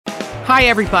Hi,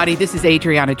 everybody. This is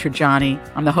Adriana Trajani.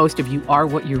 I'm the host of You Are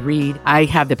What You Read. I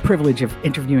have the privilege of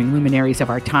interviewing luminaries of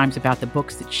our times about the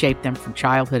books that shaped them from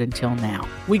childhood until now.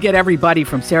 We get everybody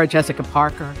from Sarah Jessica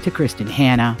Parker to Kristen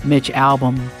Hanna, Mitch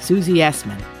Albom, Susie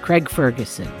Essman, Craig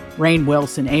Ferguson, Rainn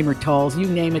Wilson, Amor Tolls, you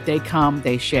name it, they come,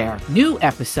 they share. New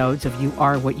episodes of You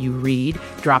Are What You Read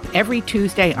drop every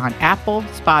Tuesday on Apple,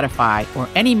 Spotify, or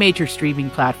any major streaming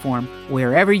platform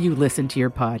wherever you listen to your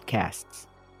podcasts.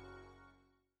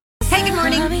 Hey, good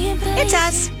morning. It's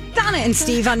us, Donna and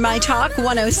Steve on My Talk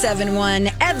 1071,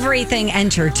 Everything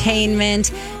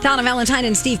Entertainment. Donna Valentine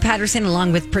and Steve Patterson,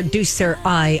 along with producer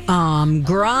I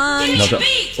Grant.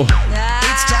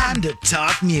 It's time to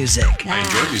talk music. I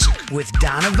enjoy music. With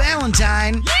Donna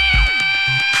Valentine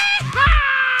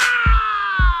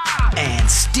and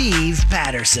Steve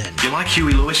Patterson. You like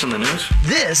Huey Lewis on the news?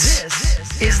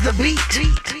 This is The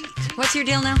Beat. What's your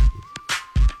deal now?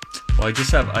 Well,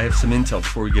 I have some intel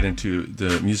before we get into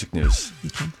the music news.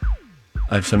 Okay.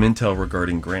 I have some intel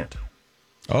regarding Grant.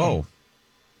 Oh.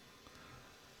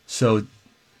 So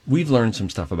we've learned some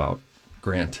stuff about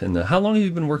Grant. And how long have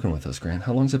you been working with us, Grant?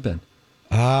 How long's it been?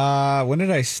 When did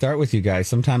I start with you guys?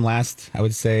 Sometime last, I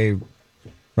would say,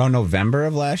 around November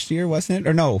of last year, wasn't it?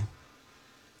 Or no?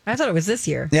 I thought it was this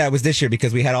year. Yeah, it was this year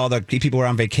because we had all the people were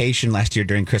on vacation last year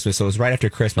during Christmas. So it was right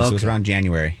after Christmas. Okay. It was around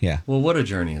January. Yeah. Well, what a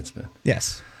journey it's been.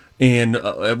 Yes. And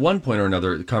at one point or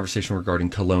another, the conversation regarding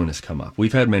cologne has come up.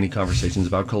 We've had many conversations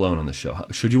about cologne on the show.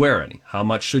 Should you wear any? How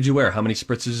much should you wear? How many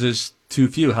spritzes is too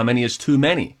few? How many is too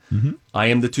many? Mm-hmm. I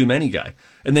am the too many guy.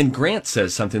 And then Grant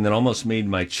says something that almost made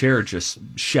my chair just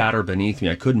shatter beneath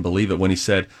me. I couldn't believe it when he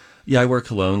said, yeah, I wear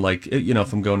cologne, like, you know,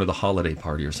 if I'm going to the holiday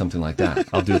party or something like that.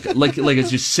 I'll do it. Like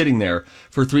it's just sitting there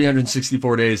for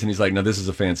 364 days, and he's like, no, this is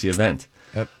a fancy event.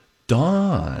 Yep.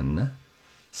 Dawn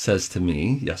says to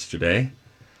me yesterday,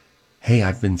 hey,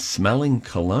 I've been smelling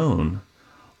cologne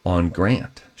on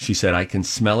Grant. She said, I can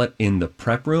smell it in the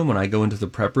prep room. When I go into the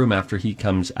prep room after he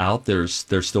comes out, there's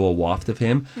still a waft of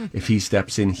him. If he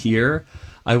steps in here,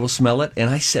 I will smell it.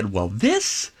 And I said, well,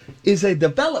 this is a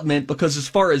development because as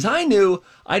far as I knew,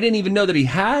 I didn't even know that he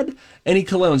had any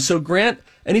cologne. So, Grant,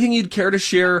 anything you'd care to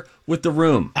share with the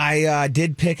room? I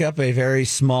did pick up a very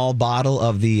small bottle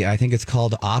of I think it's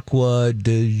called Aqua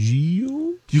de Gio.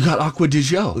 You got Aqua di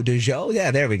Gio. De Gio? Yeah,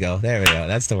 there we go.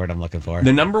 That's the word I'm looking for.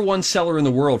 The number one seller in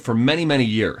the world for many, many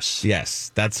years.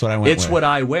 Yes, that's what I went with. It's what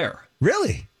I wear.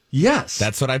 Really? Yes.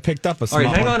 That's what I picked up. All right,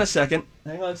 hang on a second.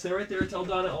 Hang on, stay right there. Tell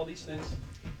Donna all these things.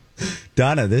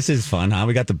 Donna, this is fun, huh?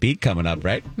 We got the beat coming up,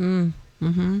 right?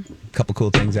 Mm-hmm. Couple cool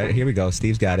things. Here we go.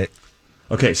 Steve's got it.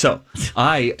 Okay, so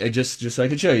I just so I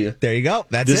can show you. There you go.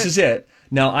 This is it.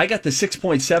 Now, I got the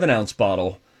 6.7 ounce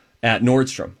bottle at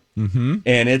Nordstrom. Mm-hmm.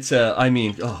 And it's,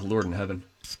 oh, Lord in heaven.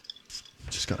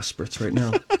 Just got a spritz right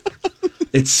now.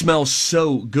 It smells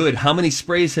so good. How many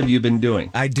sprays have you been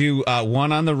doing? I do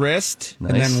one on the wrist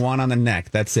and then one on the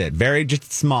neck. That's it. Very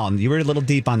just small. You were a little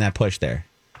deep on that push there.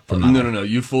 No.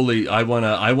 You fully. I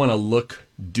wanna look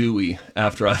dewy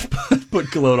after I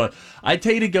put cologne on. I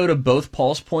tell you to go to both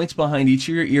pulse points behind each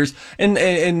of your ears. And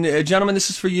gentlemen, this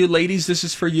is for you. Ladies, this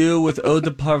is for you with eau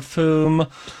de parfum.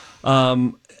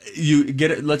 You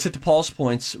get it. Let's hit the pulse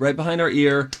points right behind our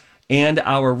ear and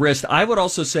our wrist. I would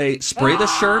also say spray the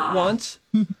shirt once.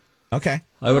 Okay.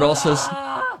 I would also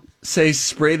say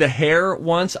spray the hair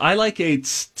once. I like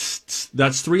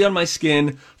that's 3 on my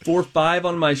skin, 4, 5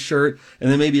 on my shirt,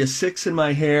 and then maybe a 6 in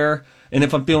my hair. And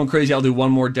if I'm feeling crazy, I'll do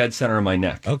one more dead center in my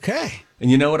neck. Okay.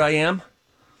 And you know what I am?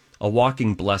 A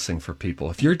walking blessing for people.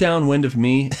 If you're downwind of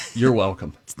me, you're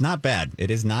welcome. It's not bad.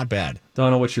 It is not bad.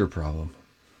 Donna, what's your problem?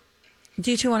 Do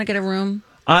you two want to get a room?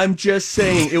 I'm just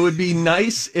saying it would be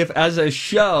nice if, as a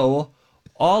show,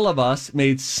 all of us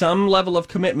made some level of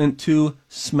commitment to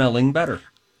smelling better.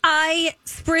 I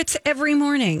spritz every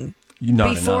morning.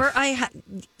 Not Before enough.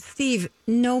 Steve,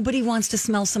 nobody wants to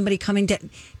smell somebody coming down.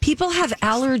 People have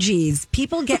allergies.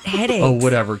 People get headaches. Oh,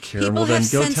 whatever, Karen. People Well, then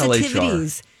have go tell HR.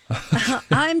 sensitivities.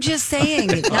 I'm just saying.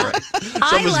 All right. I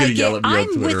Someone's like gonna yell it. at me on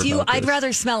I'm Twitter with you. about I'd this.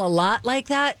 rather smell a lot like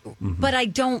that, but I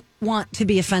don't want to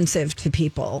be offensive to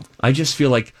people. I just feel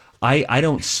like I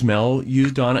don't smell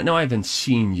you, Donna. No, I haven't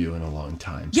seen you in a long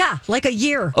time. Yeah, like a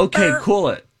year. Okay, cool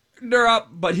it.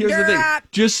 But here's the thing.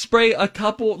 Just spray a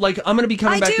couple. Like, I'm going to be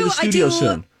coming back to the studio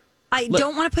soon. I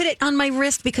don't want to put it on my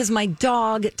wrist because my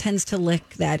dog tends to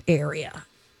lick that area.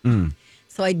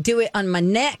 So I do it on my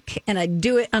neck and I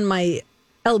do it on my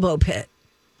elbow pit.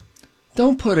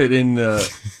 Don't put it in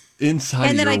the inside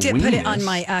And then your I did put it weenus. on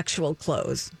my actual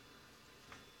clothes.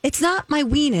 It's not my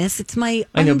weenus. It's my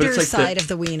I know, but it's like underside of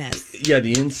the weenus. Yeah,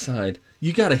 the inside.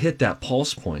 You got to hit that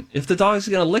pulse point. If the dog's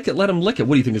going to lick it, let him lick it.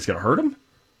 What do you think? It's going to hurt him?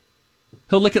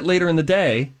 He'll lick it later in the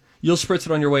day. You'll spritz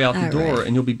it on your way out the door, right.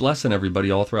 and you'll be blessing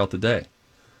everybody all throughout the day.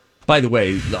 By the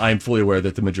way, I'm fully aware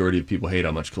that the majority of people hate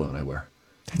how much cologne I wear.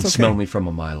 That's okay. Smell me from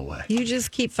a mile away. You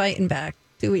just keep fighting back.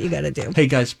 Do what you got to do. Hey,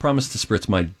 guys, promise to spritz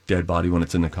my dead body when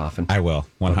it's in the coffin. I will,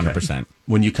 100%. Okay.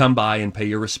 When you come by and pay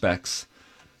your respects,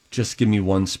 just give me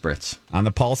one spritz. On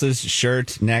the pulses,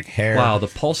 shirt, neck, hair. Wow, the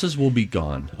pulses will be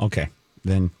gone. Okay,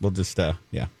 then we'll just, yeah.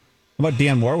 How about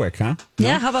Dionne Warwick, huh?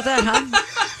 Yeah, how about that,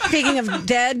 huh? Speaking of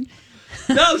dead.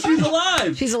 No, she's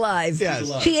alive. She's alive. Yes. She's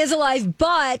alive. She is alive,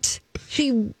 but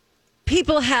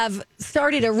people have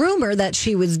started a rumor that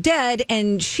she was dead,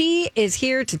 and she is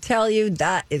here to tell you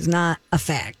that is not a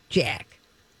fact, Jack.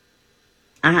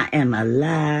 I am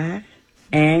alive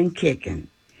and kicking.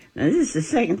 Now, this is the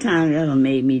second time y'all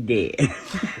made me dead,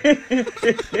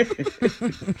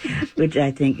 which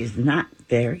I think is not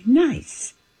very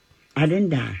nice. I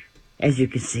didn't die, as you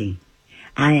can see.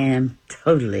 I am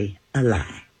totally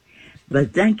alive.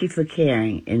 But thank you for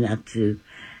caring enough to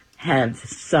have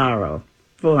sorrow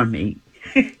for me.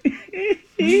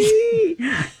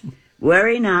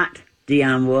 Worry not,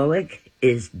 Dionne Warwick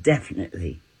is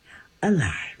definitely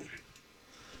alive.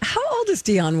 How old is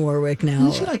Dionne Warwick now?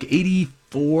 Isn't she like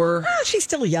 84? Oh, she's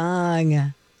still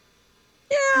young.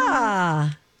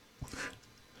 Yeah.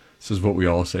 This is what we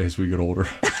all say as we get older.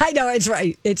 I know, it's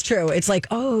right. It's true. It's like,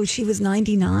 oh, she was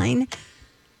 99.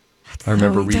 I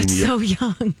remember reading that's so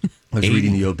young. I was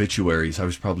reading the obituaries. I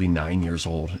was probably 9 years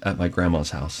old at my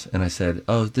grandma's house. And I said,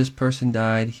 oh, this person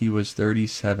died. He was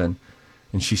 37.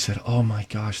 And she said, oh, my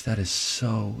gosh, that is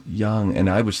so young. And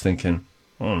I was thinking,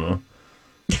 I don't know.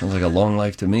 Sounds like a long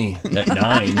life to me. At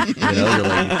 9, you're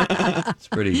like, it's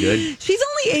pretty good. She's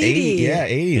only 80. Yeah,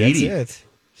 80. 80. That's it.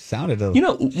 Sounded a Let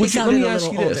me ask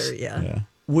you this. Older, yeah.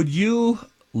 Would you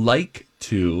like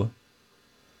to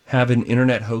have an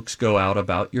internet hoax go out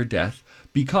about your death?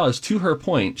 Because, to her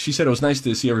point, she said it was nice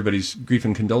to see everybody's grief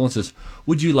and condolences.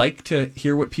 Would you like to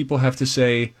hear what people have to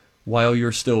say while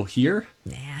you're still here?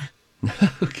 Nah.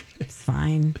 Okay. It's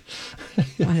fine.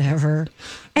 Whatever.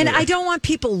 And I don't want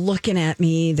people looking at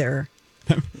me either.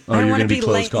 Oh, I don't you're want going to be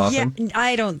closed Yeah,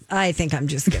 coffin? I think I'm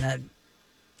just going to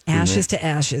ashes to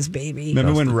ashes, baby.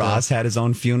 Remember when Ross had his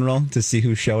own funeral to see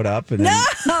who showed up? And No!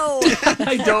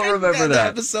 I don't remember that.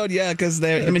 episode, yeah, because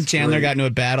him and Chandler got into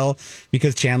a battle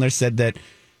because Chandler said that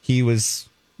he was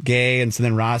gay, and so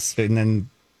then Ross said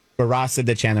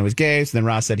that Chandler was gay, so then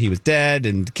Ross said he was dead,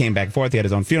 and came back and forth. He had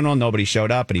his own funeral. Nobody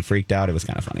showed up, and he freaked out. It was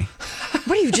kind of funny.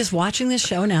 What are you, just watching this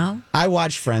show now? I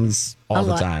watch Friends all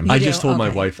the time. You I do? just told my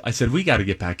Okay. wife, I said, we got to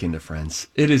get back into Friends.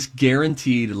 It is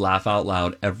guaranteed laugh out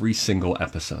loud every single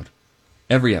episode.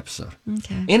 Every episode.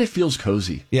 Okay. And it feels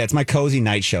cozy. Yeah, it's my cozy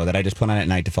night show that I just put on at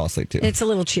night to fall asleep to. It's a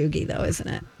little chuggy, though, isn't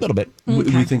it? A little bit.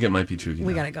 We think it might be true.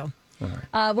 We got to go. All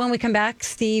right. When we come back,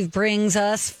 Steve brings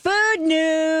us food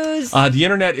news. The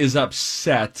internet is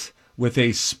upset with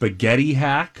a spaghetti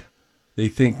hack. They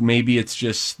think maybe it's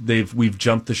just we've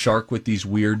jumped the shark with these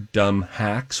weird, dumb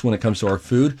hacks when it comes to our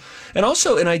food. And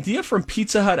also an idea from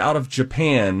Pizza Hut out of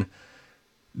Japan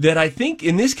that I think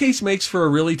in this case makes for a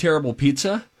really terrible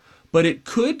pizza, but it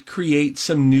could create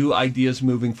some new ideas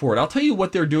moving forward. I'll tell you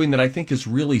what they're doing that I think is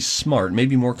really smart.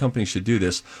 Maybe more companies should do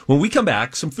this. When we come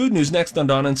back, some food news next on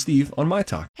Donna and Steve on My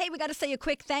Talk. Hey, we got to say a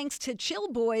quick thanks to Chill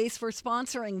Boys for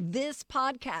sponsoring this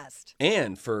podcast.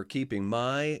 And for keeping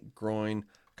my groin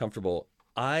comfortable.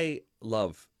 I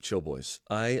love Chill Boys.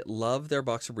 I love their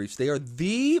boxer briefs. They are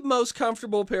the most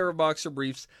comfortable pair of boxer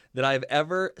briefs that I've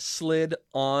ever slid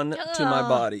on to my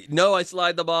body. No, I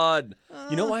slide them on.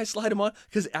 You know why I slide them on?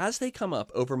 Because as they come up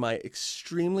over my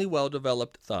extremely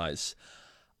well-developed thighs,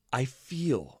 I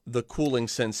feel the cooling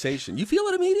sensation. You feel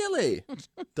it immediately.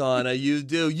 Donna, you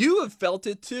do. You have felt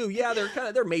it too. Yeah,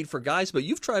 they're made for guys, but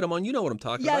you've tried them on. You know what I'm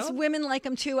talking about. Yes, women like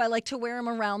them too. I like to wear them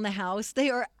around the house. They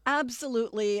are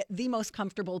absolutely the most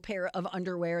comfortable pair of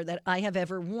underwear that I have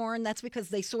ever worn. That's because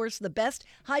they source the best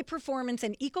high performance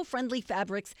and eco-friendly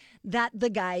fabrics that the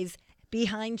guys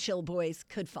behind Chill Boys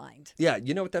could find. Yeah,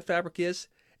 you know what that fabric is?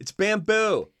 It's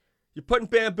bamboo. You're putting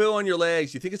bamboo on your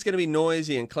legs. You think it's going to be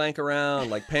noisy and clank around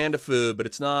like panda food, but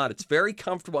it's not. It's very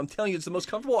comfortable. I'm telling you, it's the most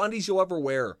comfortable undies you'll ever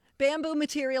wear. Bamboo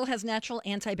material has natural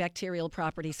antibacterial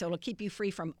properties, so it'll keep you free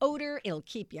from odor. It'll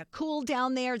keep you cool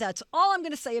down there. That's all I'm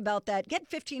going to say about that. Get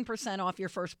 15% off your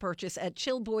first purchase at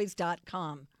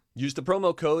chillboys.com. Use the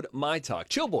promo code MyTalk.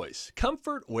 Chill Boys,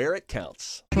 comfort where it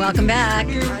counts. Welcome back.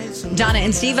 Donna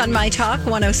and Steve on My Talk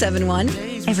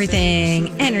 107.1. Everything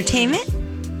entertainment.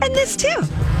 And this too.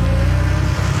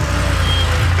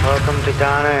 Welcome to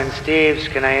Donna and Steve's.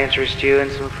 Can I interest you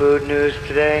in some food news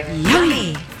today?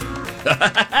 Yummy.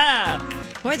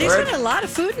 Boy, there's been a lot of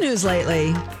food news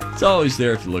lately. It's always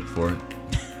there if you look for it.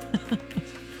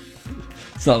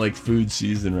 It's not like food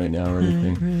season right now or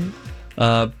anything.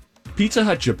 Right. Pizza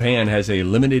Hut Japan has a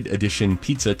limited edition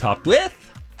pizza topped with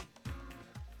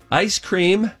ice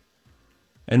cream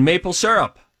and maple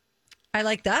syrup. I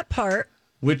like that part.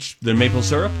 Which, the maple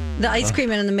syrup? The ice cream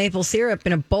and the maple syrup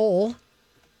in a bowl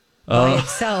by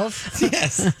itself.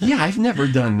 Yes. Yeah, I've never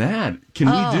done that. Can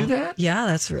we do that? Yeah,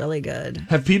 that's really good.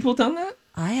 Have people done that?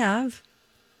 I have.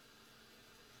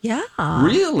 Yeah.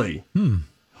 Really?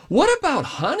 What about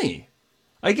honey?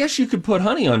 I guess you could put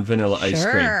honey on vanilla ice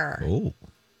cream. Oh, a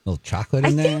little chocolate I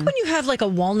in there. think when you have like a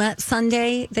walnut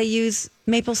sundae, they use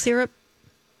maple syrup.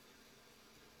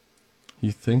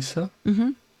 You think so?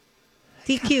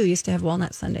 DQ used to have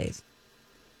walnut sundaes.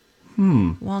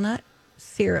 Walnut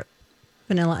syrup,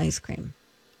 vanilla ice cream.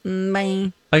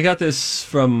 Bye. I got this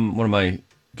from one of my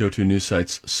go-to news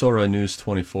sites, Sora News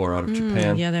 24 out of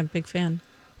Japan. Yeah, they're a big fan.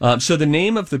 So the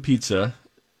name of the pizza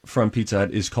from Pizza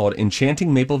Hut is called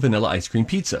Enchanting Maple Vanilla Ice Cream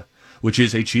Pizza, which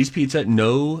is a cheese pizza,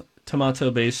 no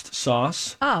tomato-based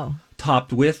sauce,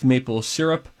 topped with maple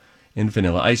syrup and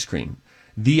vanilla ice cream.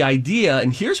 The idea,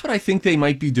 and here's what I think they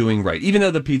might be doing right, even though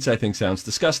the pizza I think sounds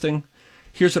disgusting,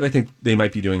 here's what I think they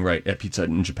might be doing right at Pizza Hut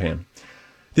in Japan.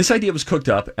 This idea was cooked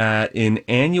up at an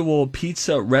annual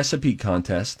pizza recipe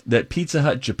contest that Pizza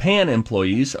Hut Japan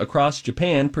employees across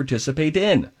Japan participate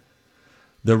in.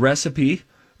 The recipe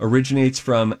originates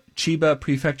from Chiba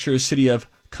Prefecture's city of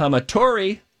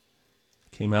Kamatori,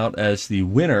 came out as the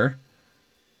winner.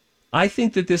 I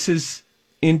think that this is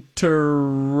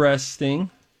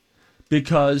interesting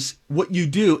because what you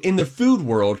do in the food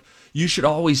world, you should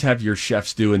always have your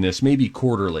chefs doing this, maybe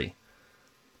quarterly.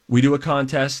 We do a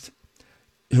contest.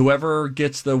 Whoever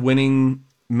gets the winning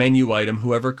menu item,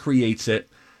 whoever creates it,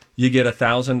 you get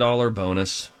 $1,000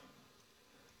 bonus.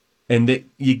 And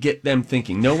you get them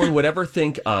thinking. No one would ever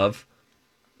think of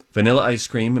vanilla ice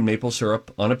cream and maple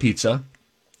syrup on a pizza.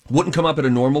 Wouldn't come up at a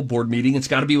normal board meeting. It's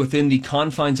got to be within the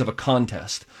confines of a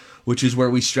contest, which is where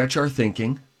we stretch our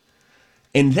thinking.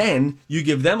 And then you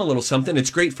give them a little something. It's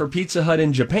great for Pizza Hut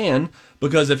in Japan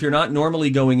because if you're not normally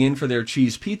going in for their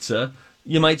cheese pizza,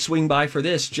 you might swing by for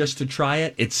this just to try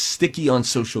it. It's sticky on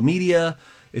social media.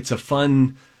 It's a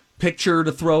fun picture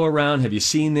to throw around. Have you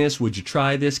seen this? Would you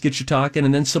try this? Get you talking.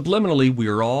 And then subliminally, we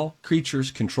are all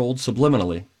creatures controlled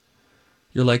subliminally.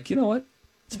 You're like, you know what?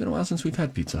 It's been a while since we've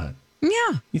had Pizza Hut.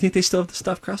 Yeah. You think they still have the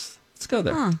stuffed crust? Let's go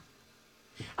there. Huh.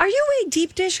 Are you a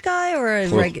deep dish guy or a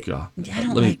regular? I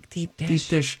don't like deep dish. Deep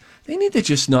dish. They need to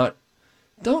just not.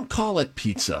 Don't call it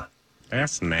pizza.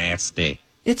 That's nasty.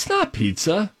 It's not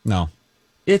pizza. No.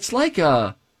 It's like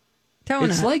a. Donut.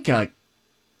 It's like a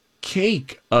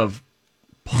cake of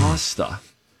pasta.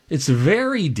 It's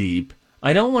very deep.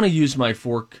 I don't want to use my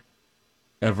fork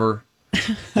ever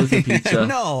with a pizza.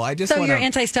 No, I just So want you're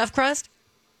anti-stuffed crust?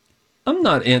 I'm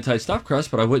not anti-stuffed crust,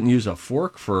 but I wouldn't use a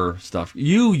fork for stuff.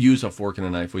 You use a fork and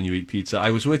a knife when you eat pizza. I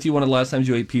was with you one of the last times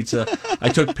you ate pizza. I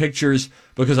took pictures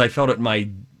because I felt it my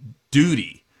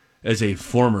duty as a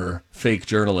former fake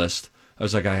journalist. I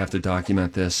was like, I have to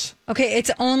document this. Okay, it's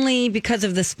only because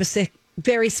of the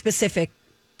very specific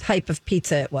type of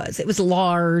pizza it was. It was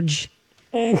large.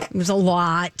 It was a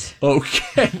lot.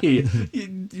 Okay.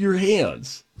 Your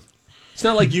hands. It's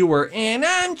not like you were, and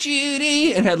I'm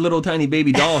Judy, and had little tiny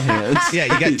baby doll hands. Yeah,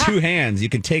 you got two hands. You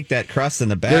can take that crust in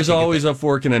the back. There's always a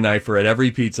fork and a knife at every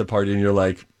pizza party, and you're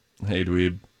like, hey,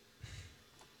 dweeb.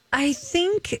 I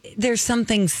think there's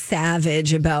something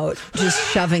savage about just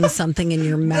shoving something in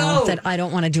your mouth that I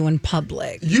don't want to do in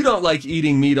public. You don't like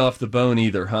eating meat off the bone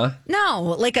either, huh?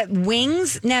 No, like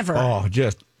wings, never. Oh,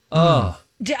 just. Oh.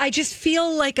 I just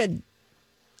feel like a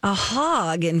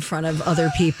hog in front of other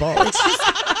people. It's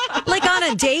just like on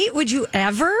a date. Would you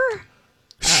ever?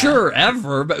 Sure,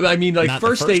 ever. But I mean, like Not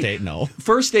first the first date, no.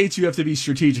 First dates, you have to be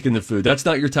strategic in the food. That's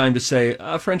not your time to say,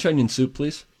 French onion soup,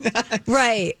 please.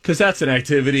 Right. Because that's an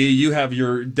activity. You have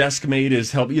your desk mate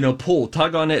is help,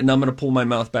 tug on it, and I'm going to pull my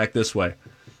mouth back this way.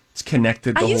 It's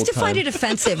connected the whole time. I used to find it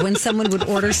offensive when someone would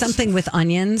order something with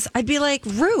onions. I'd be like,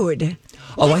 rude.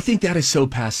 Oh, I think that is so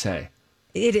passé.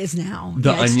 It is now.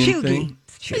 The it's onion chuggy. thing?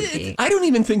 It's chuggy. I don't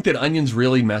even think that onions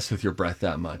really mess with your breath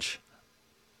that much.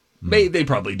 They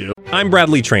probably do. I'm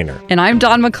Bradley Trainer. And I'm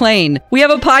Don McClain. We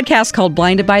have a podcast called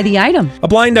Blinded by the Item. A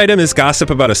blind item is gossip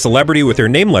about a celebrity with their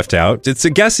name left out. It's a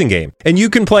guessing game, and you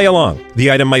can play along. The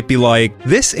item might be like,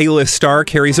 this A-list star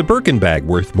carries a Birkin bag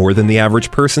worth more than the average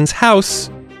person's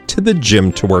house to the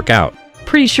gym to work out.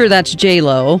 Pretty sure that's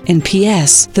J-Lo. And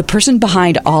P.S. the person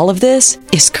behind all of this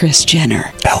is Kris Jenner,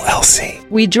 LLC.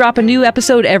 We drop a new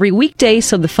episode every weekday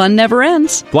so the fun never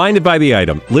ends. Blinded by the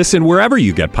Item. Listen wherever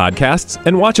you get podcasts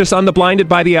and watch us on the Blinded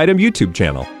by the Item YouTube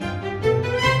channel.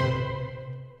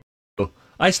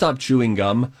 I stopped chewing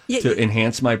gum to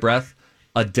enhance my breath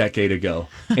a decade ago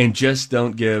and just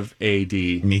don't give a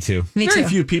D. Me too. Very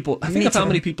few people. I think of how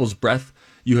many people's breath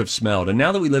you have smelled. And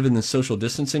now that we live in the social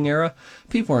distancing era,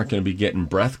 people aren't going to be getting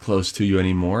breath close to you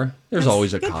anymore. There's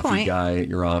always a coffee guy at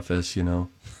your office, you know.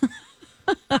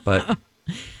 But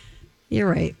you're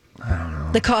right. I don't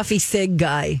know. The coffee cig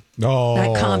guy. Oh,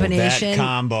 that combination. That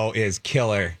combo is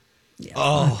killer. Yeah,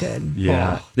 oh, good.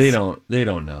 Yeah, they don't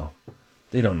know.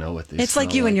 They don't know what they It's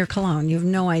like you and your cologne. You have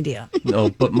no idea. No,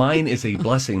 but mine is a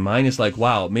blessing. Mine is like,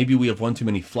 wow, maybe we have one too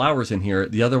many flowers in here.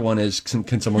 The other one is,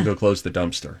 can someone go close the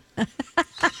dumpster?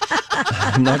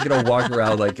 I'm not going to walk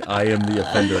around like I am the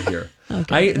offender here.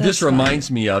 Okay, this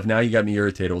reminds me of, now you got me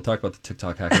irritated. We'll talk about the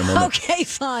TikTok hack in a moment. Okay,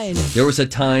 fine. There was a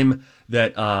time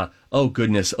that, oh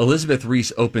goodness, Elizabeth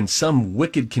Reese opened some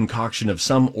wicked concoction of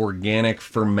some organic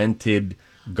fermented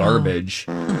garbage.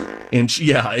 And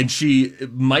she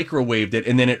microwaved it,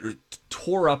 and then it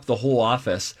tore up the whole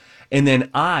office. And then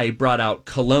I brought out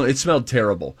cologne. It smelled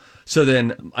terrible. So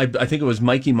then I think it was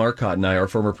Mikey Marcotte and I, our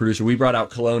former producer, we brought out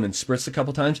cologne and spritzed a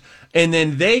couple times. And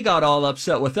then they got all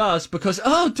upset with us because,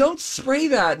 oh, don't spray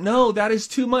that. No, that is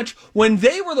too much. When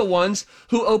they were the ones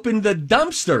who opened the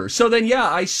dumpster. So then,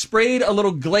 I sprayed a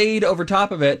little Glade over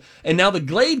top of it. And now the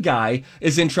Glade guy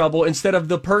is in trouble instead of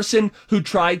the person who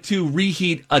tried to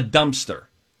reheat a dumpster.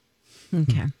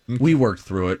 Okay. We worked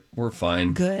through it. We're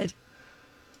fine. Good.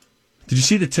 Did you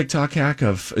see the TikTok hack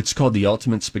it's called the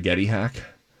ultimate spaghetti hack?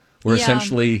 Where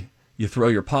essentially you throw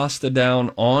your pasta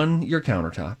down on your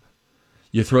countertop,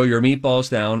 you throw your meatballs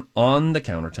down on the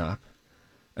countertop,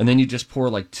 and then you just pour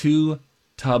like 2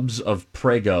 tubs of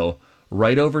Prego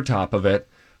right over top of it,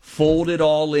 fold it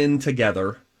all in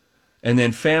together, and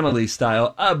then family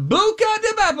style, a buca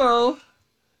de beppo.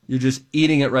 You're just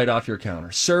eating it right off your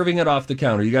counter, serving it off the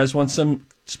counter. You guys want some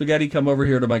spaghetti? Come over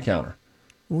here to my counter.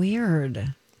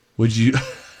 Weird. Would you?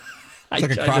 It's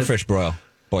like a crawfish boil.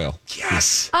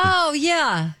 Yes. Oh,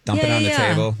 yeah. Dump it on the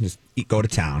table. Just go to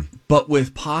town. But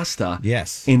with pasta.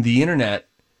 Yes. And the internet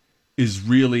is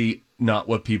really not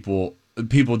what people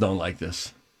don't like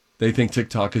this. They think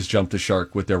TikTok has jumped the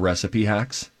shark with their recipe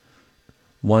hacks.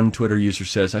 One Twitter user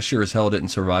says, I sure as hell didn't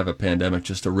survive a pandemic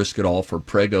just to risk it all for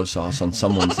Prego sauce on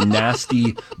someone's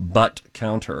nasty butt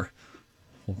counter.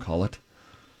 We'll call it.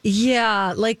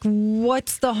 Yeah, like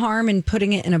what's the harm in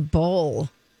putting it in a bowl?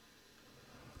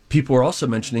 People are also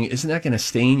mentioning, isn't that going to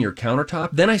stain your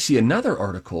countertop? Then I see another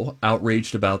article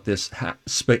outraged about this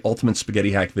ultimate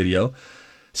spaghetti hack video,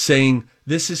 saying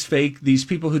this is fake. These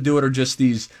people who do it are just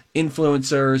these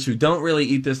influencers who don't really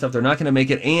eat this stuff. They're not going to make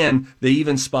it. And they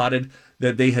even spotted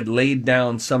that they had laid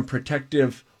down some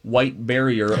protective white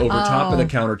barrier over top of the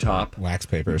countertop. Wax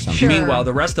paper or something. Sure. Meanwhile,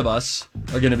 the rest of us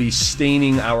are going to be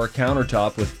staining our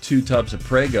countertop with 2 tubs of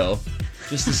Prego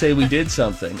just to say we did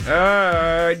something.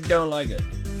 I don't like it.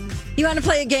 You want to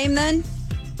play a game then?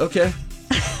 Okay.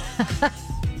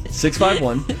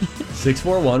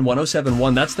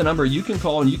 651-641-1071. That's the number you can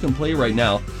call and you can play right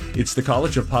now. It's the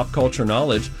College of Pop Culture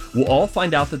Knowledge. We'll all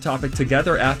find out the topic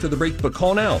together after the break, but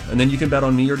call now. And then you can bet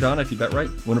on me or Donna. If you bet right,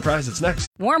 win a prize. It's next.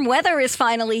 Warm weather is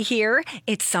finally here.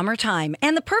 It's summertime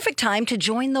and the perfect time to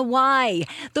join the Y.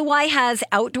 The Y has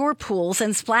outdoor pools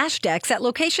and splash decks at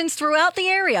locations throughout the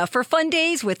area for fun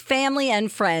days with family and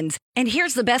friends. And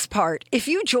here's the best part. If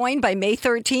you join by May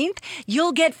 13th,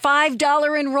 you'll get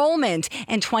 $5 enrollment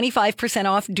and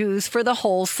 25% off dues for the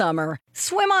whole summer.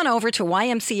 Swim on over to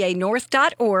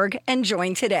ymcanorth.org and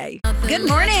join today. Good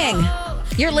morning.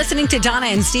 You're listening to Donna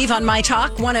and Steve on My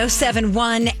Talk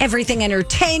 107.1 Everything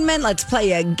Entertainment. Let's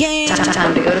play a game.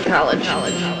 Time to go to college.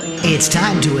 It's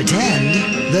time to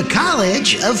attend the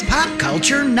College of Pop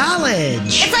Culture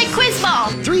Knowledge. It's like quiz ball.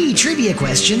 3 trivia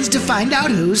questions to find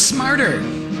out who's smarter.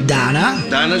 Donna?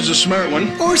 Donna's a smart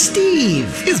one. Or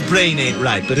Steve? His brain ain't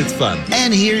right, but it's fun.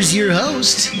 And here's your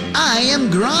host. I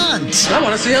am Grant. I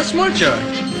want to see how smart you are.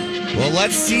 Well,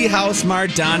 let's see how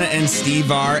smart Donna and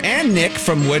Steve are, and Nick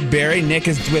from Woodbury. Nick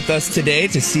is with us today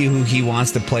to see who he wants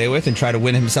to play with and try to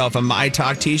win himself a My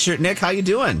Talk t-shirt. Nick, how you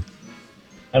doing?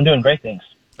 I'm doing great, thanks.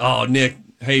 Oh, Nick.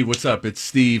 Hey, what's up? It's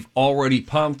Steve. Already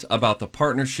pumped about the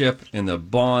partnership and the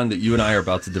bond that you and I are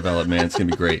about to develop, man. It's going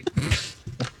to be great.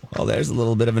 Well, there's a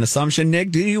little bit of an assumption.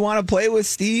 Nick, do you want to play with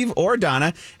Steve or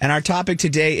Donna? And our topic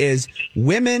today is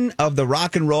Women of the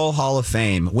Rock and Roll Hall of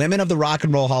Fame. Women of the Rock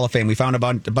and Roll Hall of Fame. We found a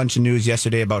bunch of news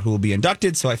yesterday about who will be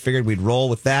inducted, so I figured we'd roll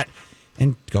with that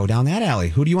and go down that alley.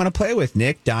 Who do you want to play with,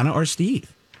 Nick, Donna, or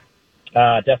Steve?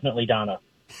 Definitely Donna.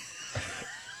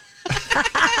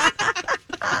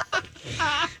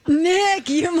 Nick,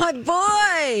 you're my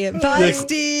boy. Bye, Nick,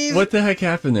 Steve. What the heck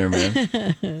happened there,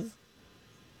 man?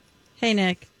 Hey,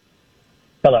 Nick.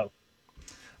 Hello.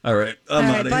 All right. I'm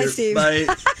All right, out of bye, here. Steve.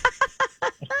 Bye.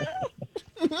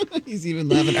 He's even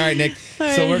laughing. All right, Nick. All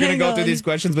So right, we're going to hang go through on. these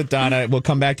questions with Donna. We'll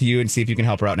come back to you and see if you can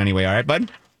help her out in any way. All right,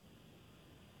 bud?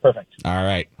 Perfect. All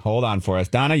right. Hold on for us.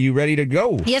 Donna, you ready to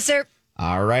go? Yes, sir.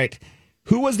 All right.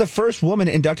 Who was the first woman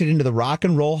inducted into the Rock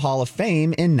and Roll Hall of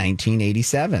Fame in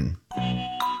 1987?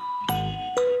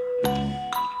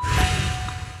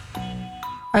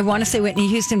 I want to say Whitney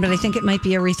Houston, but I think it might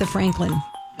be Aretha Franklin.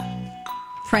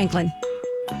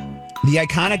 The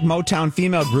iconic Motown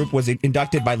female group was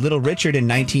inducted by Little Richard in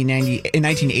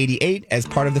 1988 as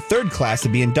part of the third class to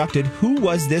be inducted. Who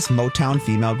was this Motown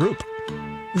female group?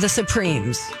 The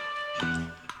Supremes.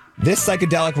 This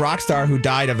psychedelic rock star who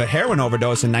died of a heroin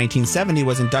overdose in 1970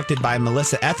 was inducted by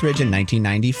Melissa Etheridge in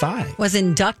 1995. Was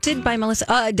inducted by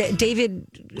Melissa. David.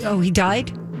 Oh, he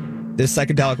died? This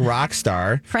psychedelic rock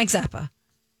star. Frank Zappa.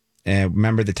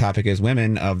 Remember, the topic is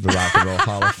women of the Rock and Roll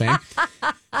Hall of Fame.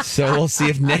 So we'll see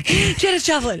if Nick. Janis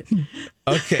Joplin.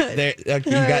 Okay,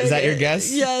 is that your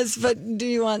guess? Yes, but do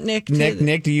you want Nick to...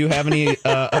 Nick, do you have any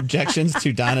objections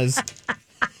to Donna's?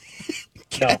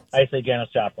 No, I say Janis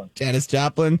Joplin. Janis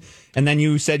Joplin. And then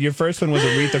you said your first one was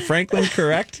Aretha Franklin,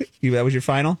 correct? That was your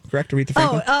final, correct? Aretha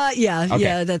Franklin? Yeah, Okay.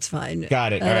 yeah, that's fine.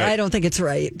 Got it. All right. I don't think it's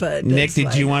right, but Nick, did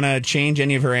fine. you want to change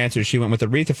any of her answers? She went with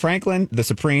Aretha Franklin, the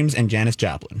Supremes, and Janis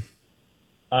Joplin.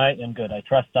 I am good. I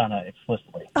trust Donna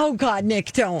explicitly. Oh, God,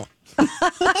 Nick, don't.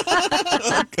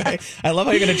 Okay. I love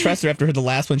how you're going to trust her after the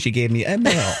last one she gave me.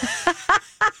 No.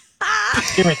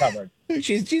 Give me covered.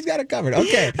 She's got it covered.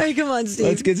 Okay. All right, come on, Steve.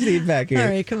 Let's get Steve back here. All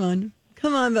right, come on.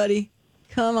 Come on, buddy.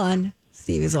 Come on.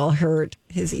 Steve is all hurt.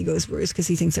 His ego's bruised because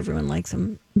he thinks everyone likes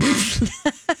him.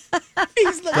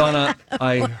 Donna,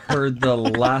 I heard the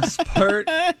last part.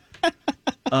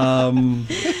 I'm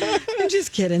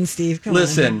just kidding, Steve. Come on.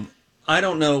 Listen, I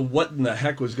don't know what in the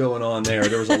heck was going on there.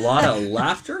 There was a lot of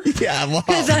laughter. Yeah, well,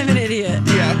 Because I'm an idiot.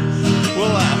 Yeah.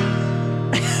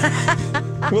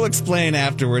 We'll explain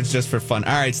afterwards just for fun.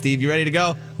 All right, Steve, you ready to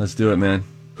go? Let's do it, man.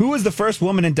 Who was the first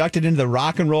woman inducted into the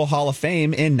Rock and Roll Hall of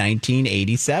Fame in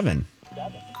 1987?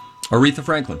 Aretha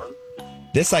Franklin.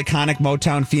 This iconic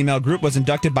Motown female group was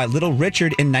inducted by Little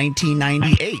Richard in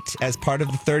 1998 as part of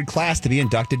the third class to be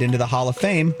inducted into the Hall of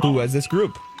Fame. Who was this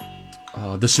group?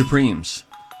 The Supremes.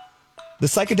 The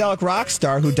psychedelic rock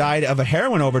star who died of a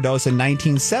heroin overdose in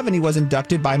 1970 was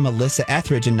inducted by Melissa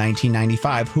Etheridge in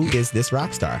 1995. Who is this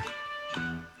rock star?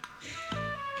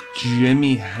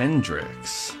 Jimi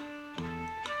Hendrix.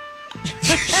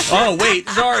 Oh, wait,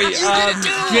 sorry.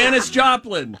 Janis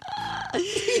Joplin. Dang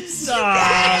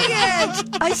it!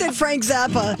 I said Frank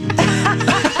Zappa.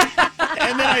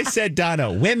 And then I said,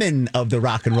 Donna, women of the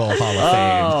Rock and Roll Hall of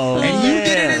Fame. Oh, and you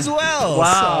did it as well.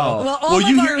 Wow. Well, all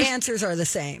of our answers are the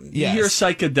same. Yes. You're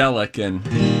psychedelic and...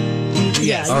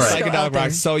 Yes, All the right. psychedelic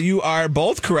rock. So you are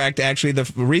both correct, actually.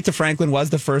 Aretha Franklin was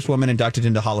the first woman inducted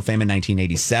into Hall of Fame in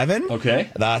 1987.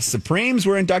 Okay. The Supremes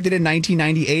were inducted in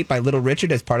 1998 by Little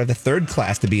Richard as part of the third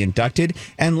class to be inducted.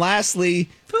 And lastly,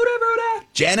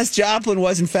 Janis Joplin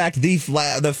was, in fact, the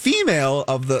female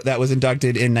of that was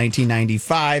inducted in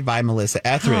 1995 by Melissa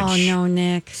Etheridge. Oh, no,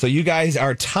 Nick. So you guys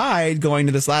are tied going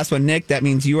to this last one. Nick, that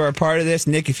means you are a part of this.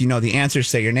 Nick, if you know the answer,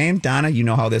 say your name. Donna, you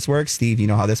know how this works. Steve, you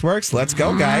know how this works. Let's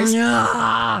go, guys.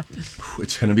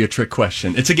 It's going to be a trick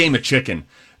question. It's a game of chicken.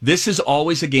 This is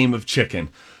always a game of chicken.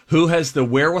 Who has the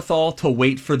wherewithal to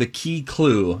wait for the key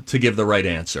clue to give the right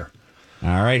answer?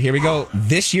 All right, here we go.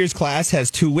 This year's class has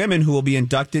two women who will be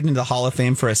inducted into the Hall of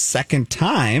Fame for a second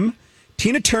time.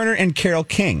 Tina Turner and Carole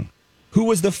King. Who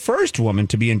was the first woman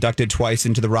to be inducted twice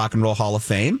into the Rock and Roll Hall of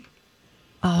Fame?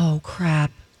 Oh,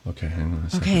 crap. Okay, hang on a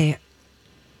second.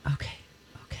 Okay.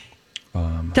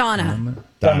 Donna.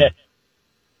 Donna.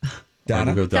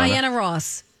 We'll go Donna. Diana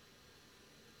Ross.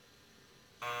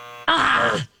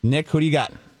 Nick, who do you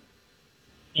got?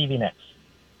 Stevie Nicks.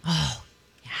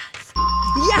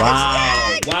 Yes,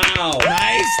 Wow.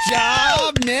 Nice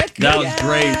job, Nick. That was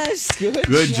Yes. great.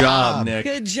 Good job, Nick.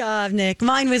 Good job, Nick.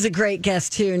 Mine was a great guess,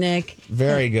 too, Nick.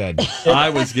 Very good. I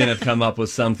was going to come up with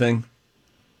something.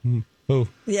 Who?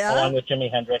 Yeah. Along with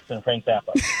Jimi Hendrix and Frank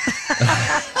Zappa.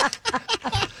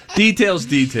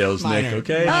 Details, Minor. Nick,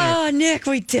 okay? Oh, Nick,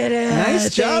 we did it.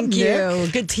 Nice job, Thank you.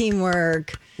 Nick. Good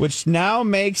teamwork. Which now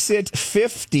makes it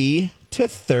 50 to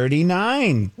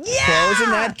 39. Yeah!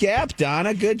 Closing that gap,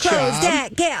 Donna. Good Close job.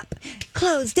 that gap.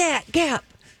 Close that gap.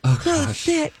 Oh, Close gosh.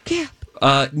 that gap.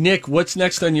 Nick, what's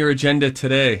next on your agenda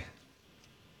today?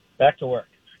 Back to work.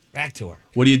 Back to work.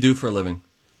 What do you do for a living?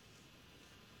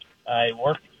 I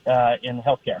work in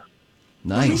healthcare.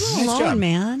 Nice. Leave him alone,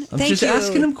 man. I'm Thank just you.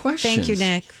 asking him questions. Thank you,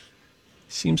 Nick.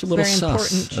 Seems a little Very sus,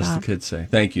 important as the job. kids say.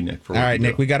 Thank you, Nick. For All what right, you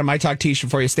Nick, do. we got a My Talk t-shirt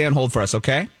for you. Stay on hold for us,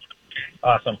 okay?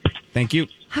 Awesome. Thank you.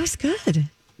 That was good.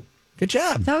 Good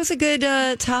job. That was a good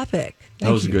topic.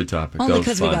 That was a good topic. Only That was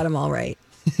because we fun. got them all right.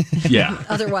 Yeah.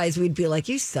 Otherwise, we'd be like,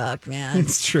 you suck, man.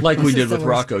 It's true. Like we This did is the with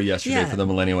worst. Rocco yesterday Yeah. for the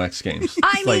Millennium X Games.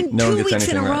 I It's like mean, no one 2 gets weeks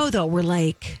in a anything row, right. though, we're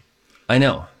like, I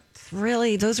know.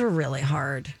 those were really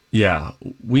hard. Yeah.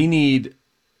 We need...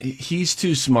 He's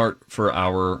too smart for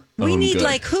our We own need, good.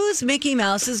 like, who's Mickey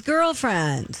Mouse's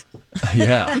girlfriend?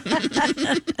 Yeah.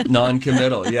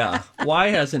 Non-committal, yeah. Why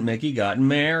hasn't Mickey gotten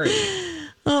married?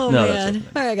 Oh, No, man. that's okay.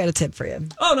 All right, I got a tip for you.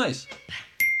 Oh, nice.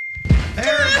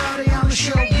 Everybody on the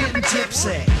show getting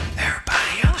tipsy.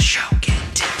 Everybody on the show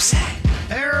getting tipsy.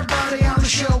 Everybody on the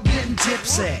show getting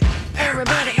tipsy.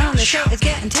 Everybody on the show is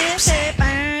getting tipsy.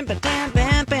 Bam, ba, bam,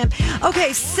 bam, bam.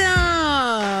 Okay, so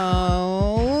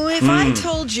if I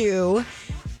told you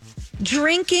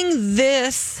drinking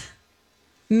this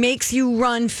makes you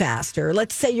run faster,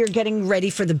 let's say you're getting ready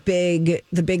for the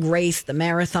big race, the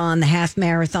marathon, the half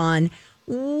marathon,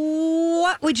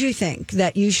 what would you think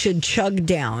that you should chug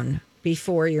down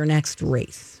before your next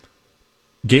race?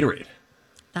 Gatorade.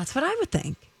 That's what I would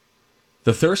think.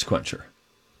 The thirst quencher.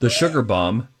 The sugar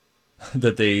bomb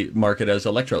that they market as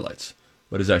electrolytes,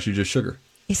 but is actually just sugar.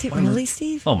 Is it really,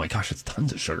 Steve? Oh my gosh, it's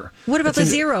tons of sugar. What about It's the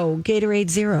zero, Gatorade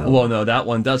Zero? Well, no, that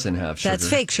one doesn't have sugar. That's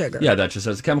fake sugar. Yeah, that just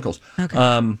has the chemicals. Okay.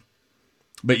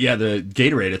 But yeah, the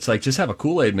Gatorade, it's like, just have a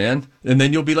Kool-Aid, man. And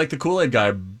then you'll be like the Kool-Aid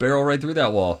guy, barrel right through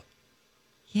that wall.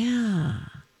 Yeah.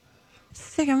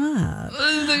 Stick them up.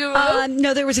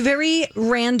 No, there was a very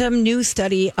random new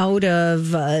study out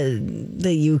of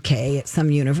the UK at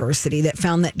some university that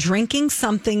found that drinking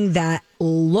something that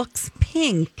looks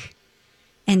pink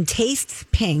and tastes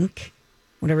pink,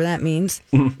 whatever that means,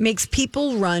 makes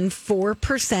people run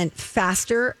 4%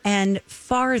 faster and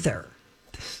farther.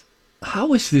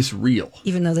 How is this real?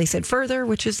 Even though they said further,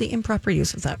 which is the improper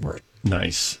use of that word.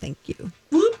 Nice. Thank you.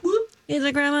 Whoop, whoop. Here's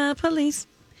the grammar police.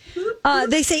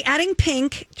 They say adding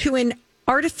pink to an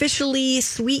artificially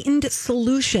sweetened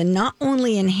solution not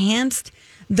only enhanced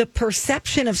the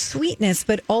perception of sweetness,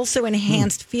 but also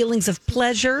enhanced feelings of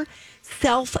pleasure,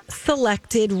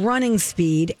 self-selected running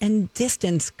speed, and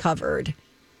distance covered.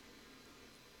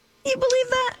 You believe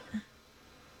that?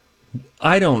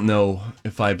 I don't know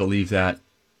if I believe that.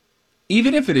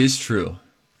 Even if it is true,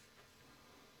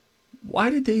 why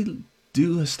did they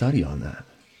do a study on that?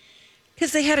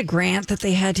 Because they had a grant that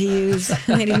they had to use,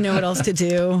 and they didn't know what else to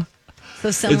do. So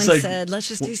someone like- said, let's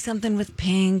just do something with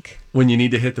pink. When you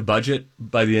need to hit the budget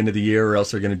by the end of the year, or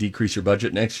else they're going to decrease your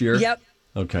budget next year? Yep.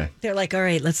 Okay. They're like, all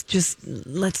right, let's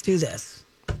do this.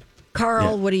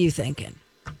 Carl, what are you thinking?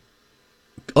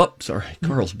 Oh, sorry.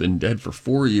 Carl's been dead for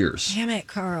 4 years. Damn it,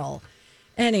 Carl.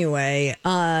 Anyway,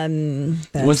 When's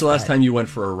the last time you went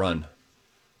for a run?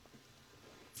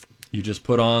 You just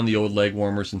put on the old leg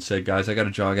warmers and said, guys, I got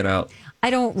to jog it out. I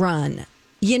don't run.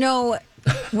 You know,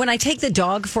 when I take the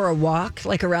dog for a walk,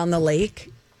 like around the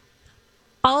lake,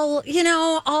 I'll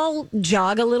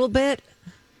jog a little bit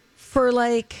for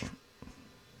like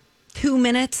 2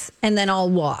 minutes, and then I'll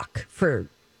walk for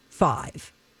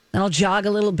 5. Then I'll jog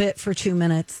a little bit for 2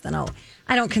 minutes.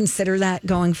 I don't consider that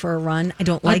going for a run. I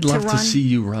don't like to run. I'd love to see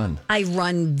you run. I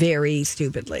run very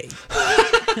stupidly.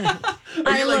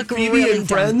 I look Phoebe really and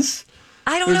dumb. Friends?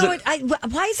 I don't know.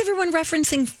 Why is everyone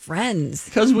referencing Friends?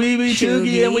 Because we be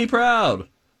choogy and we proud.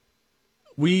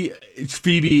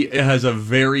 Phoebe has a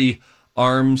very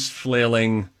arms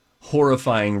flailing,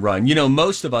 horrifying run. You know,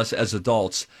 most of us as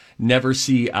adults never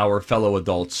see our fellow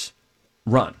adults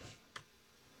run.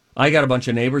 I got a bunch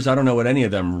of neighbors. I don't know what any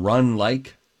of them run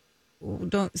like.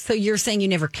 So you're saying you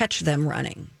never catch them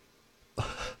running?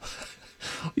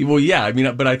 Well, yeah. I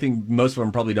mean, but I think most of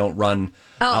them probably don't run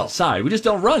outside. We just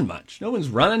don't run much. No one's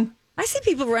running. I see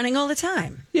people running all the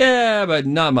time. Yeah, but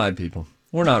not my people.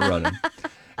 We're not running.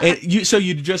 And so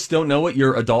you just don't know what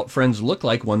your adult friends look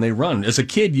like when they run. As a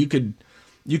kid, you could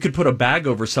put a bag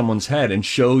over someone's head and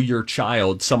show your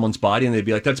child someone's body, and they'd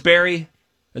be like, "That's Barry.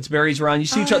 That's Barry's run." You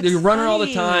see each other. You're running all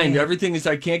the time. Everything is,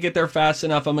 I can't get there fast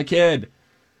enough. I'm a kid.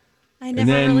 I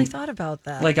never really thought about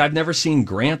that. Like, I've never seen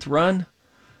Grant run.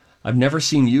 I've never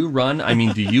seen you run. I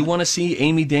mean, do you want to see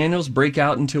Amy Daniels break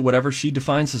out into whatever she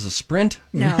defines as a sprint?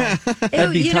 No.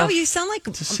 That'd be tough you sound like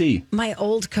to see. My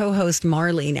old co-host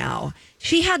Marley now.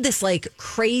 She had this like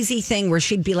crazy thing where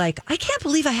she'd be like, I can't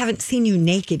believe I haven't seen you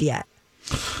naked yet.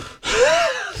 And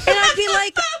I'd be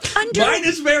like, Mine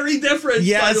is very different,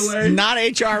 Yes, by the way. not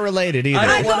HR related either.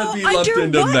 I don't want to be lumped under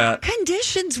into what that.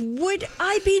 conditions would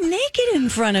I be naked in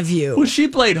front of you? Well, she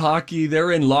played hockey.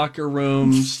 They're in locker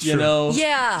rooms, you know,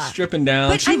 stripping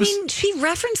down. But she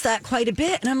referenced that quite a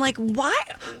bit, and I'm like, why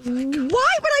would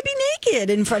I be naked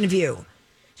in front of you?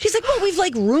 She's like, well, we've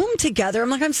like roomed together. I'm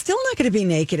like, I'm still not going to be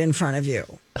naked in front of you.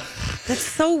 That's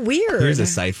so weird. Here's a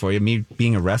site for you. Me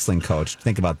being a wrestling coach.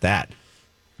 Think about that.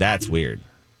 That's weird.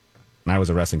 I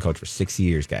was a wrestling coach for 6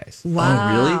 years, guys.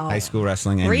 Wow. Oh, really? High school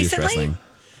wrestling and Recently? youth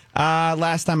wrestling.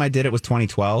 Last time I did it was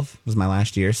 2012. It was my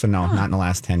last year. So no, not in the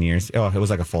last 10 years. Oh, it was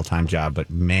like a full-time job, but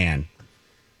man,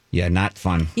 yeah, not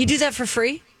fun. You do that for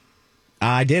free?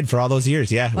 I did for all those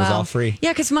years. Yeah, it was all free.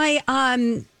 Yeah, because my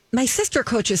sister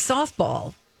coaches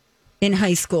softball in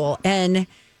high school, and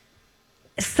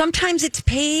sometimes it's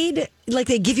paid, like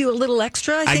they give you a little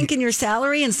extra, I think, in your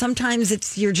salary, and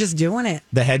sometimes you're just doing it.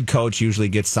 The head coach usually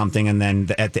gets something, and then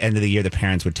at the end of the year, the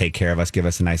parents would take care of us, give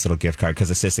us a nice little gift card, because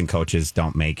assistant coaches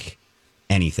don't make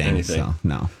anything. So,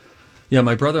 no. Yeah,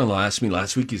 my brother-in-law asked me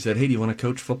last week, he said, hey, do you want to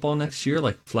coach football next year,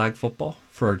 like flag football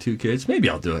for our 2 kids? Maybe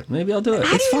I'll do it. How do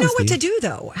you know what to do,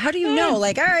 though? How do you know?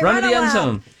 Like, all right, run to the end out.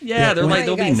 zone. Yeah,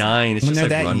 they'll be 9. It's when just like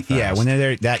they're run that, fast. yeah, when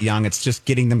they're that young, it's just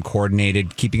getting them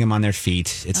coordinated, keeping them on their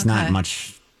feet. It's not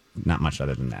much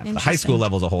other than that. The high school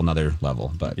level is a whole nother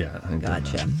level, but yeah,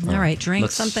 gotcha. All right,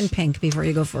 drink something pink before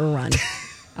you go for a run.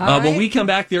 When we come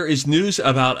back, there is news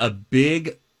about a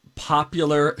big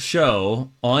popular show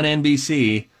on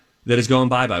NBC that is going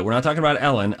bye-bye. We're not talking about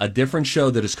Ellen, a different show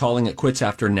that is calling it quits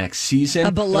after next season.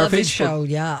 A beloved show,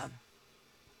 yeah.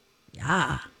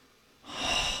 Yeah.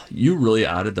 You really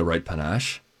added the right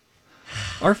panache.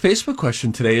 Our Facebook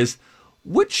question today is,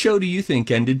 which show do you think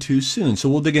ended too soon? So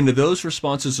we'll dig into those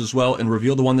responses as well and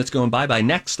reveal the one that's going bye-bye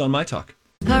next on My Talk.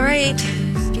 All right.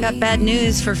 Got bad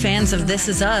news for fans of This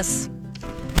Is Us.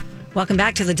 Welcome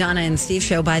back to the Donna and Steve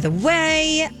show. By the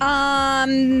way,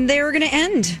 they were going to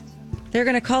end. They're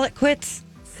going to call it quits.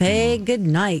 Say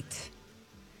goodnight.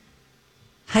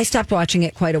 I stopped watching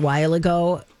it quite a while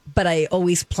ago, but I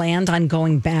always planned on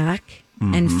going back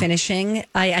and finishing.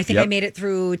 I think I made it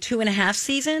through 2.5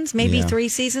 seasons, maybe 3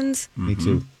 seasons. Me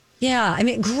too. Yeah, I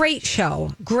mean, great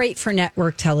show. Great for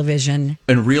network television.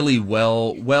 And really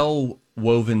well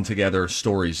woven together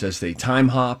stories as they time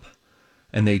hop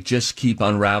and they just keep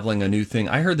unraveling a new thing.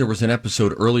 I heard there was an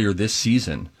episode earlier this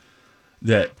season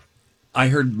that I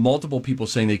heard multiple people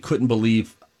saying they couldn't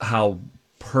believe how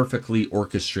perfectly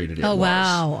orchestrated it was. Oh,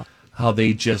 wow. How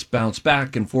they just bounced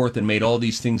back and forth and made all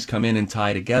these things come in and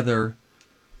tie together.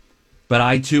 But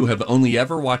I, too, have only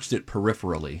ever watched it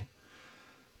peripherally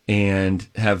and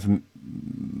have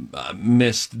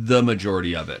missed the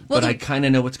majority of it. But I kind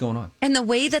of know what's going on. And the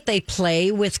way that they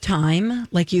play with time,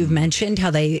 like you've mentioned,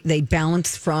 how they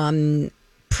bounce from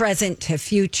present to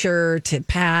future to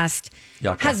past,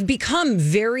 has become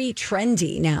very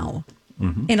trendy now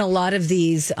in a lot of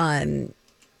these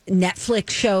Netflix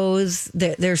shows.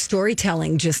 Their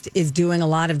storytelling just is doing a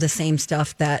lot of the same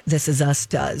stuff that This Is Us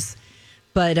does.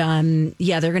 But they're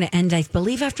going to end, I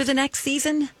believe, after the next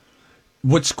season.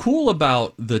 What's cool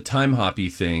about the time hoppy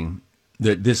thing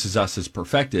that This Is Us has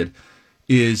perfected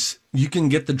is you can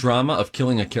get the drama of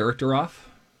killing a character off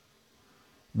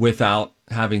without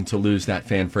having to lose that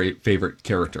fan favorite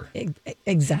character.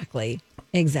 Exactly.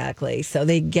 So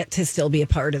they get to still be a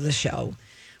part of the show,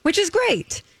 which is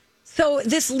great. So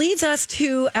this leads us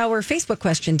to our Facebook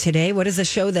question today. What is a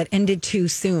show that ended too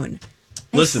soon?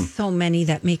 There's so many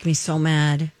that make me so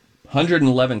mad.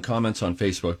 111 comments on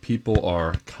Facebook. People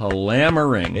are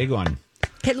clamoring. Big one.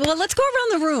 Okay, well, let's go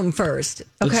around the room first.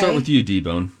 Okay? Let's start with you,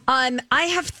 D-Bone. I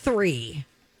have 3.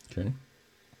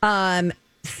 Okay.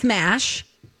 Smash,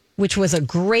 which was a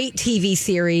great TV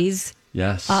series.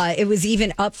 Yes. It was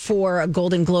even up for a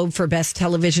Golden Globe for Best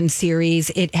Television Series.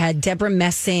 It had Deborah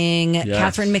Messing,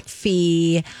 Catherine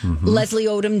McPhee, Leslie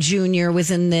Odom Jr.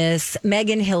 was in this,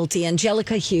 Megan Hilty,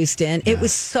 Angelica Houston. It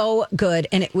was so good,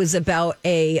 and it was about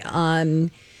a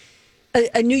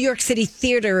New York City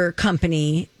theater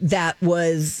company that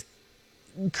was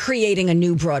creating a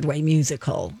new Broadway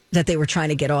musical that they were trying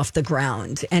to get off the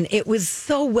ground. And it was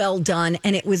so well done,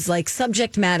 and it was like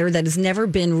subject matter that has never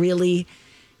been really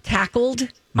tackled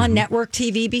on network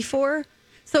TV before.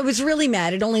 So I was really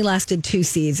mad. It only lasted 2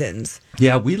 seasons.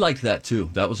 Yeah, we liked that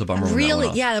too. That was a bummer. Really?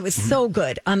 Yeah, that was so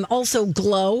good. Also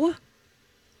Glow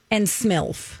and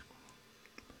Smilf.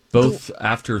 Both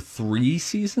after 3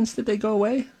 seasons, did they go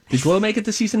away? Did Glow make it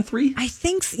to season 3? I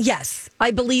think, yes,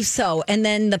 I believe so. And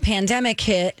then the pandemic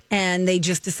hit and they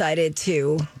just decided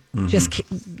to just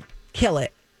kill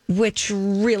it, which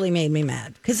really made me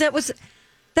mad. Because that was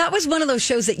That was one of those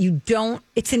shows that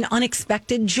it's an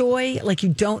unexpected joy. Like, you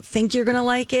don't think you're going to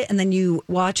like it. And then you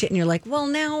watch it and you're like, well,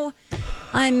 now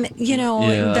I'm,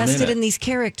 invested in these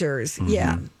characters. Mm-hmm.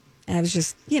 Yeah. And I was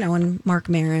just, and Mark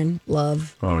Maron,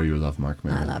 love. Oh, you love Mark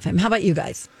Maron. I love him. How about you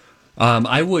guys?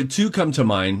 I would, two come to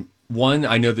mind. One,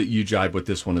 I know that you jibe with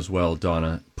this one as well,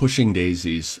 Donna. Pushing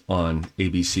Daisies on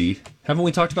ABC. Haven't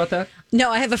we talked about that?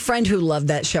 No, I have a friend who loved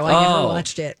that show. I never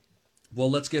watched it. Well,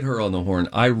 let's get her on the horn.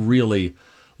 I really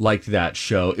liked that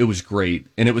show. It was great.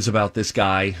 And it was about this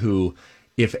guy who,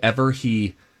 if ever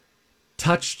he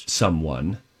touched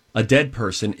someone, a dead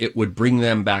person, it would bring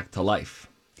them back to life.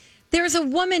 There's a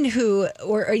woman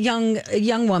or a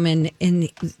young woman in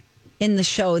the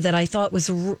show that I thought was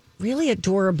really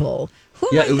adorable. Who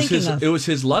am I thinking of? It was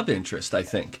his love interest, I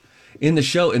think, in the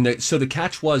show. And so the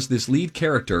catch was this lead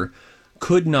character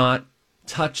could not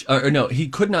touch, he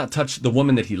could not touch the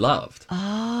woman that he loved.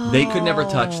 Oh. They could never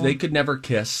touch. They could never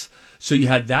kiss. So you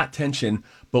had that tension.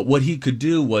 But what he could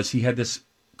do was he had this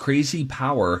crazy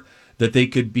power that they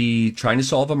could be trying to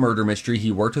solve a murder mystery.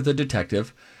 He worked with a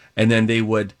detective, and then they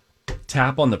would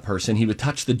tap on the person. He would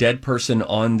touch the dead person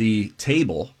on the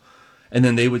table, and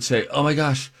then they would say, oh my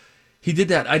gosh, he did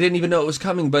that. I didn't even know it was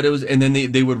coming, but it was, and then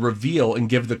they would reveal and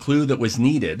give the clue that was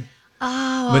needed.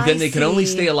 Oh, but then they could only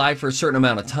stay alive for a certain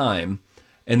amount of time,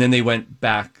 and then they went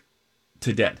back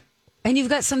to dead. And you've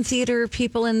got some theater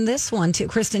people in this one too.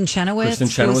 Kristen Chenoweth,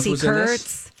 Lucy was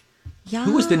Kurtz. Yeah.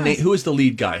 Who was the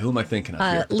lead guy? Who am I thinking of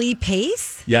here? Lee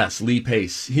Pace? Yes, Lee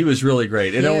Pace. He was really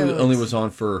great. It only was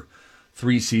on for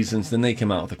 3 seasons. Then they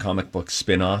came out with a comic book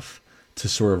spin-off to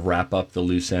sort of wrap up the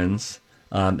loose ends.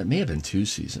 It may have been 2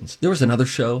 seasons. There was another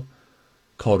show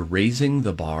called Raising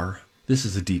the Bar. This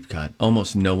is a deep cut.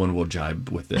 Almost no one will jibe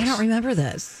with this. I don't remember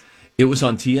this. It was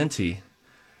on TNT,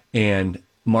 and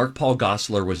Mark Paul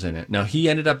Gosselaar was in it. Now, he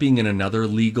ended up being in another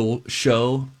legal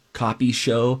show, copy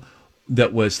show,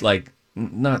 that was like,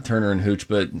 not Turner and Hooch,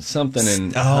 but something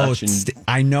in Hutch.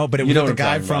 I know, but it was the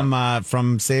guy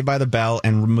from Saved by the Bell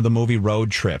and the movie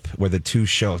Road Trip, where the two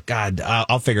shows. God,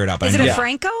 I'll figure it out. Is it a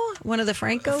Franco? One of the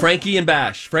Franco? Franklin and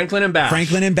Bash. That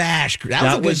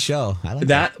was a good show. I like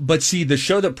that. But see, the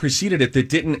show that preceded it that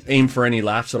didn't aim for any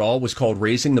laughs at all was called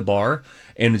Raising the Bar.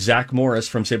 And Zach Morris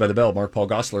from Saved by the Bell, Mark Paul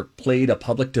Gosselaar, played a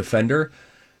public defender.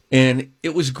 And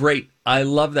it was great. I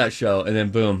love that show. And then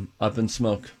boom, up in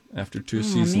smoke after 2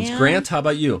 seasons. Man. Grant, how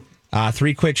about you?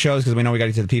 3 quick shows because we know we got to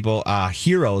get to the people.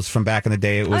 Heroes from back in the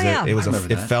day.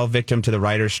 It fell victim to the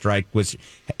writer's strike.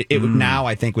 Now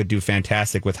I think would do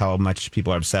fantastic with how much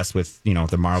people are obsessed with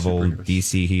the Marvel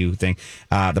DC thing.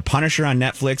 The Punisher on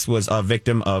Netflix was a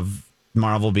victim of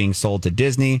Marvel being sold to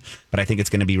Disney, but I think it's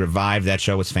going to be revived. That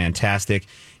show was fantastic.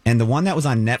 And the one that was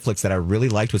on Netflix that I really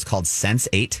liked was called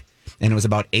Sense8. And it was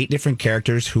about 8 different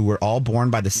characters who were all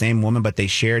born by the same woman, but they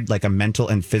shared like a mental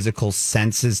and physical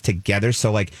senses together.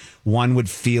 So like one would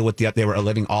feel what they were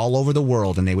living all over the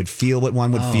world, and they would feel what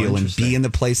one would feel and be in the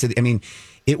place.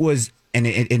 It was, and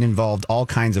it involved all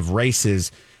kinds of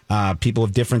races, people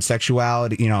of different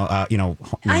sexuality.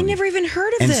 I never even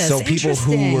heard of and this. And so people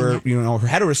who were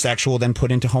heterosexual then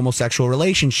put into homosexual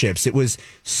relationships. It was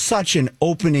such an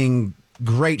opening.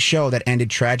 Great show that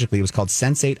ended tragically. It was called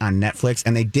Sense8 on Netflix,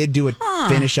 and they did do a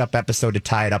finish-up episode to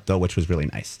tie it up, though, which was really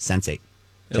nice. Sense8.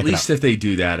 At least if they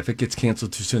do that, if it gets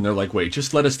canceled too soon, they're like, wait,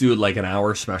 just let us do like an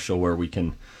hour special where we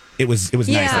can... It was nice.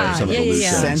 Yeah.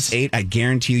 Sense8, I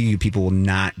guarantee you people will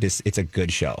not... It's a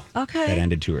good show. Okay. That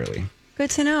ended too early.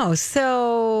 Good to know.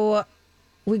 So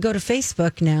we go to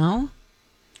Facebook now.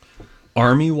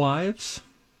 Army Wives?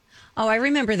 Oh, I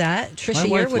remember that. Trisha My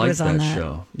wife Yearwood liked was on that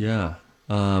show.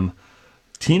 Yeah.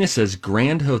 Tina says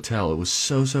Grand Hotel. It was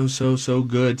so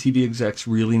good. TV execs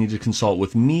really need to consult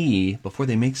with me before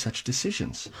they make such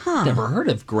decisions. Never heard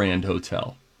of Grand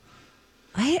Hotel.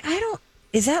 I don't.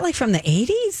 Is that like from the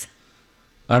 80s?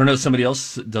 I don't know. Somebody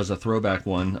else does a throwback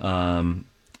one.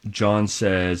 John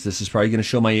says this is probably going to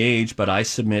show my age, but I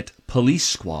submit Police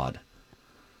Squad.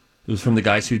 It was from the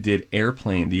guys who did the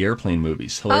airplane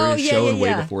movies. Hilarious show and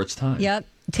way before its time. Yep.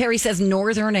 Terry says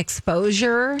Northern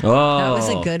Exposure. Oh. That was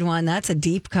a good one. That's a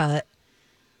deep cut.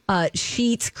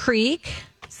 Sheets Creek,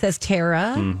 says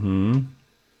Tara. Mm-hmm.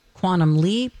 Quantum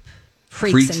Leap.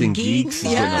 Freaks and Geeks.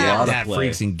 That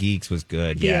Freaks and Geeks was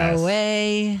good.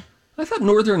 DOA. I thought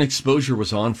Northern Exposure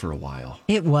was on for a while.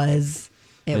 It was.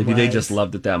 Maybe they just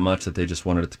loved it that much that they just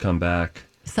wanted it to come back.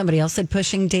 Somebody else said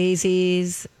Pushing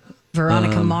Daisies.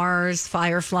 Veronica Mars,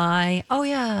 Firefly. Oh,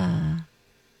 yeah.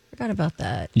 Forgot about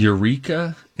that.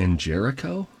 Eureka and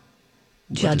Jericho?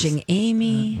 Judging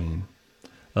Amy.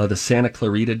 The Santa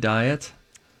Clarita Diet.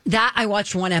 That I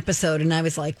watched one episode and I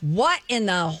was like, what in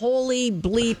the holy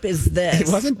bleep is this? It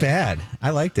wasn't bad. I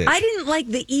liked it. I didn't like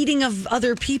the eating of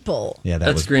other people. Yeah,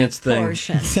 that's Grant's thing.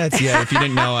 Portion. That's, if you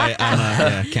didn't know,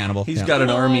 I'm a cannibal. He's got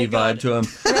an army vibe to him.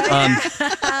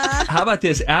 How about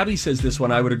this? Abby says this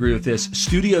one. I would agree with this.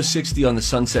 Studio 60 on the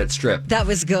Sunset Strip. That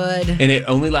was good. And it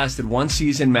only lasted one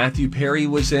season. Matthew Perry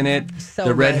was in it. So the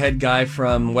good. redhead guy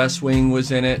from West Wing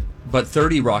was in it. But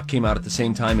 30 Rock came out at the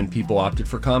same time, and people opted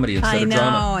for comedy instead of drama.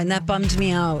 I know, and that bummed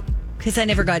me out because I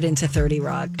never got into 30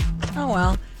 Rock. Oh,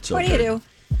 well. So what do you do?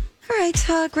 All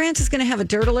right, Grant is going to have a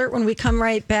dirt alert when we come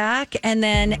right back. And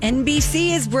then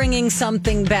NBC is bringing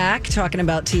something back, talking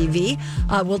about TV.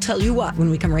 We'll tell you what when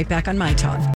we come right back on My Talk.